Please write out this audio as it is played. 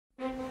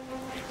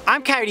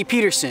I'm Coyote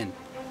Peterson.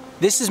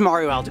 This is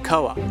Mario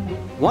Aldecoa.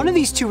 One of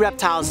these two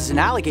reptiles is an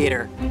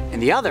alligator,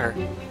 and the other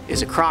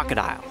is a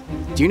crocodile.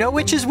 Do you know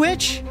which is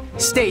which?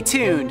 Stay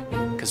tuned,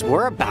 because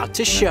we're about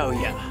to show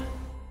you.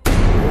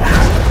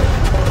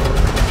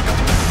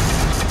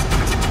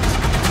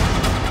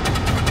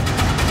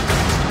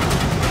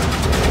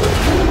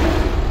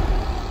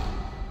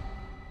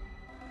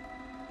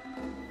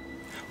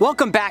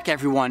 Welcome back,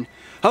 everyone.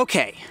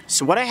 Okay,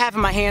 so what I have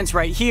in my hands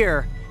right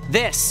here,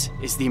 this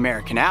is the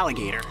American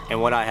alligator. And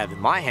what I have in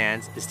my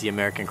hands is the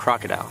American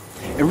crocodile.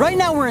 And right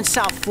now we're in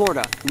South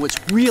Florida. And what's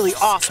really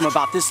awesome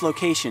about this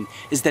location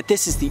is that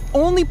this is the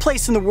only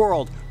place in the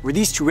world where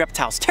these two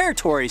reptiles'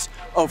 territories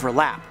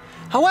overlap.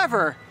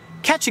 However,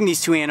 catching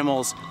these two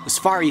animals was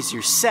far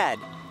easier said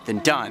than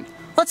done.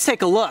 Let's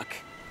take a look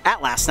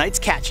at last night's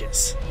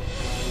catches.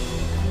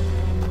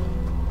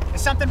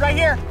 There's something right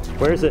here.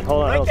 Where is it?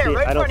 Hold on, right there,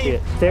 I don't see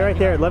it. Stay right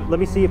there. Let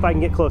me see if I can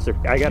get closer.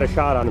 I got a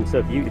shot on him, so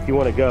if you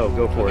want to go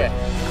for it.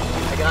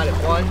 I got it.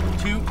 1,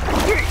 2, 3.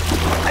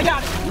 I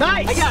got it.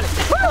 Nice. I got it.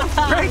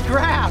 Woo. Great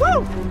grab.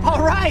 Woo.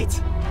 All right.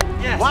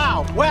 Yes.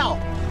 Wow. Well,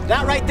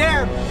 that right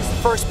there is the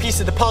first piece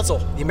of the puzzle,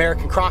 the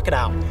American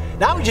crocodile.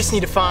 Now we just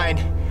need to find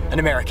an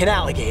American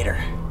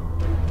alligator.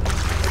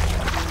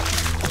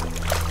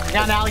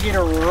 Got an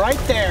alligator right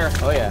there.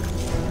 Oh yeah.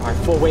 All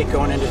right, full weight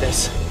going into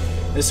this.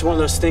 This is one of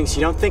those things,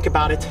 you don't think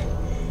about it,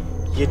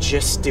 you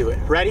just do it.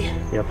 Ready?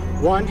 Yep.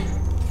 1,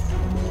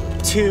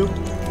 2.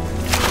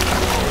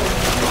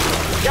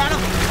 Got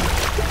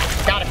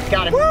him.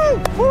 Got him. Woo!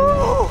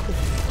 Woo!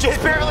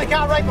 Just barely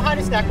got right behind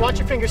his neck. Watch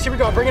your fingers. Here we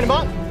go. Bringing him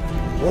up.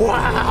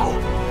 Wow!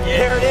 Yeah.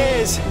 There it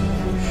is.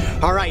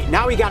 All right,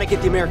 now we got to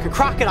get the American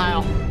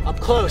crocodile up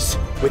close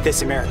with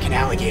this American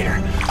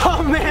alligator.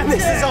 Oh man,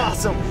 this is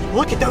awesome.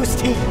 Look at those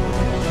teeth.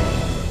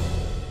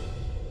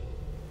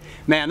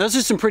 Man, those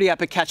are some pretty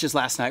epic catches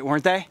last night,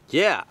 weren't they?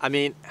 Yeah, I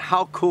mean,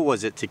 how cool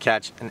was it to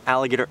catch an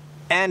alligator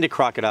and a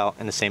crocodile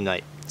in the same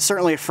night?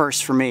 Certainly a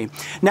first for me.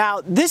 Now,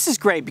 this is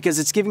great because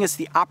it's giving us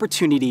the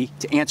opportunity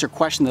to answer a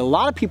question that a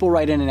lot of people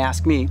write in and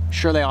ask me.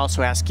 Sure, they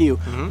also ask you,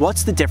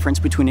 what's the difference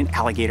between an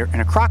alligator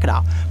and a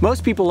crocodile?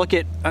 Most people look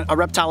at a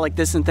reptile like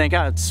this and think,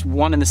 oh, it's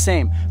one and the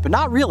same, but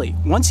not really.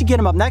 Once you get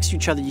them up next to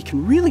each other, you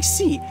can really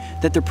see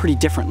that they're pretty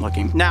different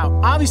looking.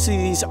 Now, obviously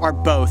these are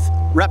both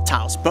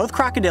reptiles, both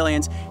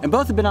crocodilians, and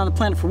both have been on the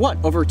planet for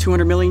what, over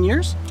 200 million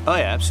years? Oh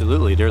yeah,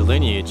 absolutely. Their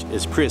lineage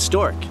is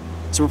prehistoric.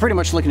 So we're pretty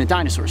much looking at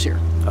dinosaurs here.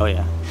 Oh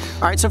yeah.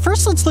 All right, so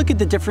first let's look at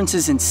the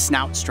differences in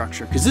snout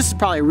structure, because this is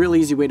probably a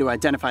really easy way to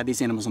identify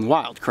these animals in the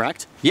wild,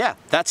 correct? Yeah,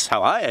 that's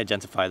how I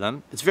identify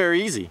them. It's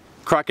very easy.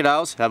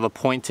 Crocodiles have a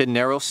pointed,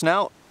 narrow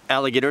snout.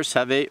 Alligators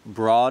have a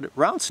broad,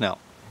 round snout.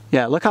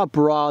 Yeah, look how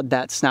broad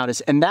that snout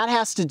is, and that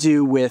has to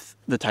do with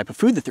the type of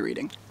food that they're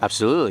eating.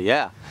 Absolutely,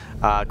 yeah.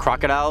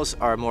 Crocodiles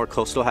are more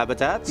coastal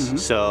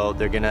habitats, so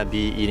they're gonna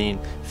be eating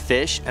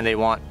fish, and they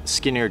want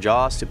skinnier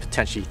jaws to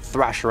potentially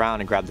thrash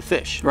around and grab the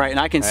fish. Right, and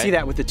I can see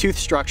that with the tooth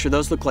structure.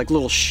 Those look like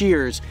little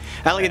shears.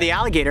 I look at the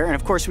alligator, and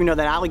of course we know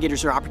that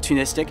alligators are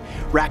opportunistic.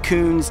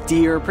 Raccoons,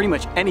 deer, pretty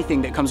much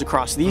anything that comes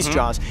across these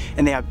jaws,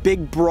 and they have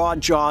big,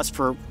 broad jaws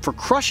for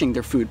crushing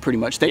their food, pretty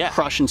much. They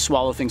crush and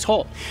swallow things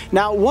whole.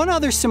 Now, one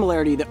other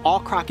similarity that all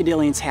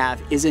crocodilians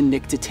have is a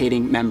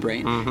nictitating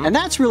membrane, and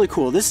that's really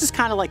cool. This is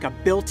kind of like a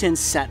built-in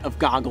set of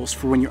goggles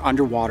for when you're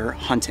underwater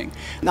hunting.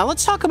 Now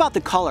let's talk about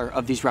the color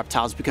of these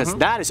reptiles, because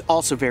that is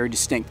also very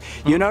distinct.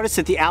 You'll notice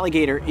that the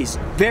alligator is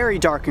very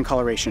dark in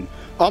coloration,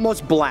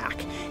 almost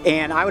black,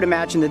 and I would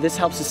imagine that this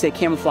helps to stay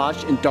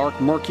camouflaged in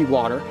dark, murky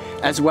water,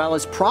 as well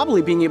as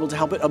probably being able to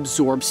help it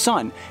absorb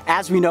sun.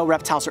 As we know,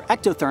 reptiles are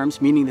ectotherms,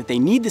 meaning that they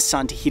need the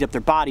sun to heat up their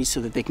bodies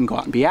so that they can go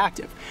out and be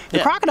active. The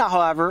crocodile,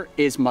 however,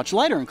 is much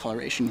lighter in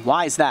coloration.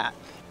 Why is that?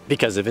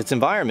 Because of its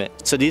environment.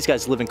 So these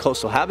guys live in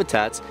coastal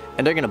habitats,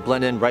 and they're gonna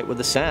blend in right with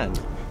the sand.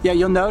 Yeah,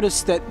 you'll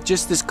notice that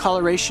just this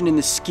coloration in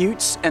the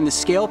scutes and the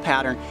scale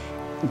pattern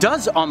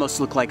does almost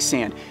look like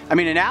sand. I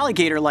mean, an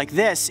alligator like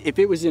this, if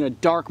it was in a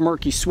dark,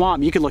 murky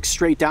swamp, you could look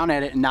straight down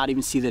at it and not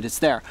even see that it's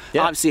there.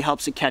 Obviously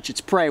helps it catch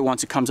its prey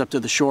once it comes up to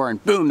the shore,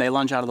 and boom, they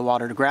lunge out of the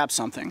water to grab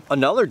something.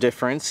 Another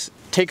difference,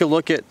 take a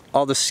look at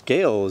all the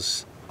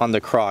scales on the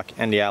croc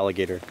and the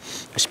alligator,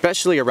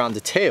 especially around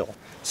the tail.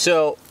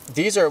 So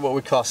these are what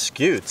we call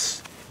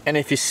scutes. And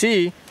if you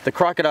see, the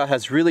crocodile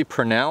has really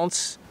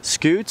pronounced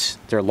scutes.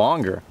 They're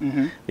longer.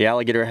 The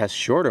alligator has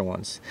shorter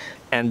ones.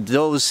 And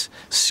those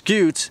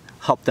scutes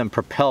help them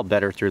propel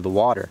better through the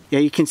water. Yeah,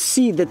 you can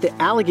see that the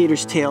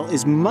alligator's tail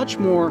is much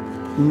more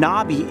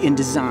knobby in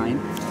design,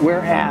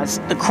 whereas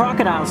the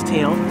crocodile's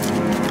tail,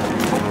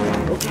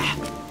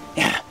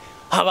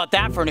 how about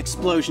that for an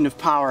explosion of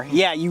power?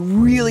 Yeah, you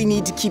really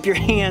need to keep your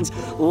hands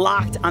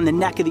locked on the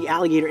neck of the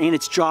alligator and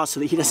its jaws so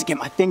that he doesn't get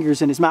my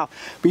fingers in his mouth.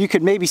 But you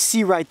could maybe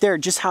see right there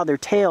just how their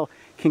tail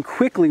can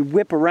quickly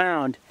whip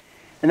around,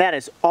 and that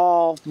is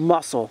all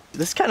muscle.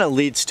 This kind of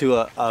leads to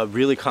a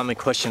really common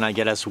question I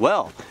get as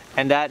well,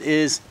 and that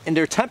is in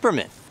their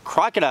temperament.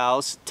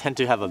 Crocodiles tend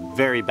to have a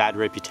very bad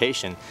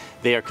reputation.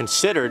 They are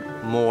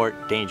considered more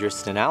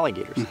dangerous than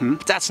alligators.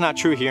 But that's not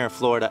true here in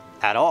Florida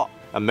at all.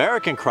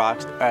 American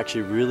crocs are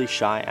actually really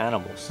shy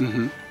animals.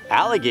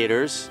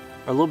 Alligators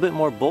are a little bit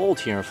more bold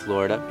here in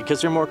Florida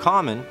because they're more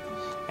common,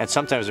 and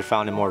sometimes they're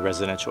found in more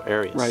residential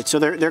areas. Right, so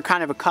they're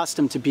kind of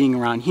accustomed to being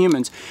around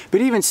humans.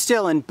 But even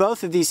still, in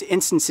both of these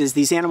instances,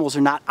 these animals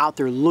are not out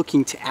there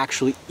looking to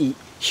actually eat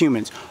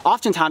humans.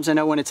 Oftentimes, I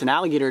know when it's an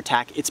alligator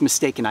attack, it's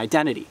mistaken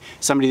identity.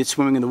 Somebody that's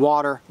swimming in the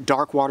water,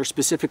 dark water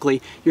specifically,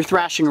 you're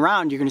thrashing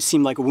around, you're going to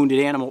seem like a wounded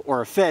animal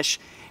or a fish,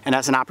 and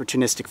as an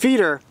opportunistic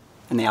feeder,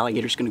 and the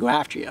alligator's going to go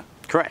after you.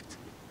 Correct.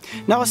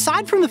 Now,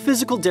 aside from the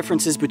physical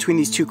differences between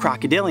these two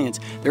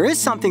crocodilians, there is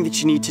something that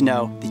you need to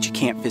know that you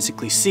can't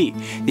physically see.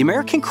 The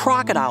American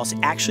crocodile is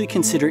actually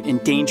considered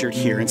endangered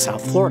here in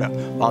South Florida,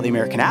 while the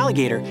American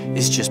alligator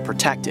is just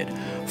protected.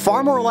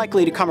 Far more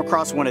likely to come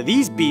across one of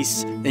these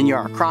beasts than you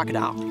are a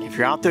crocodile. If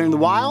you're out there in the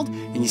wild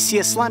and you see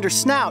a slender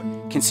snout,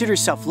 consider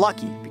yourself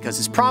lucky because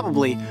it's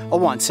probably a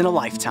once in a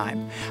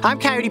lifetime. I'm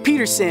Coyote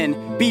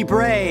Peterson. Be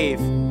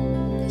brave.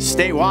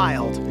 Stay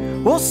wild.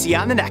 We'll see you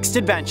on the next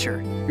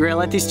adventure. You ready to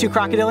let these two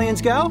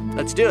crocodilians go?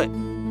 Let's do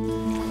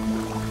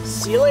it.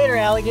 See you later,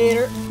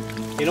 alligator.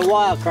 In a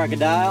while,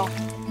 crocodile.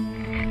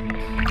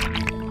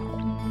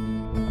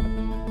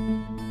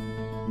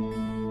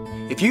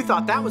 If you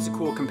thought that was a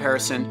cool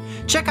comparison,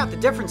 check out the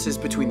differences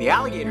between the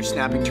alligator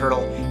snapping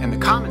turtle and the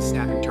common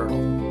snapping turtle.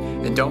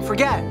 And don't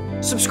forget,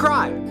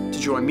 subscribe to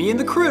join me and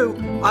the crew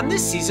on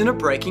this season of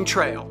Breaking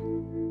Trail.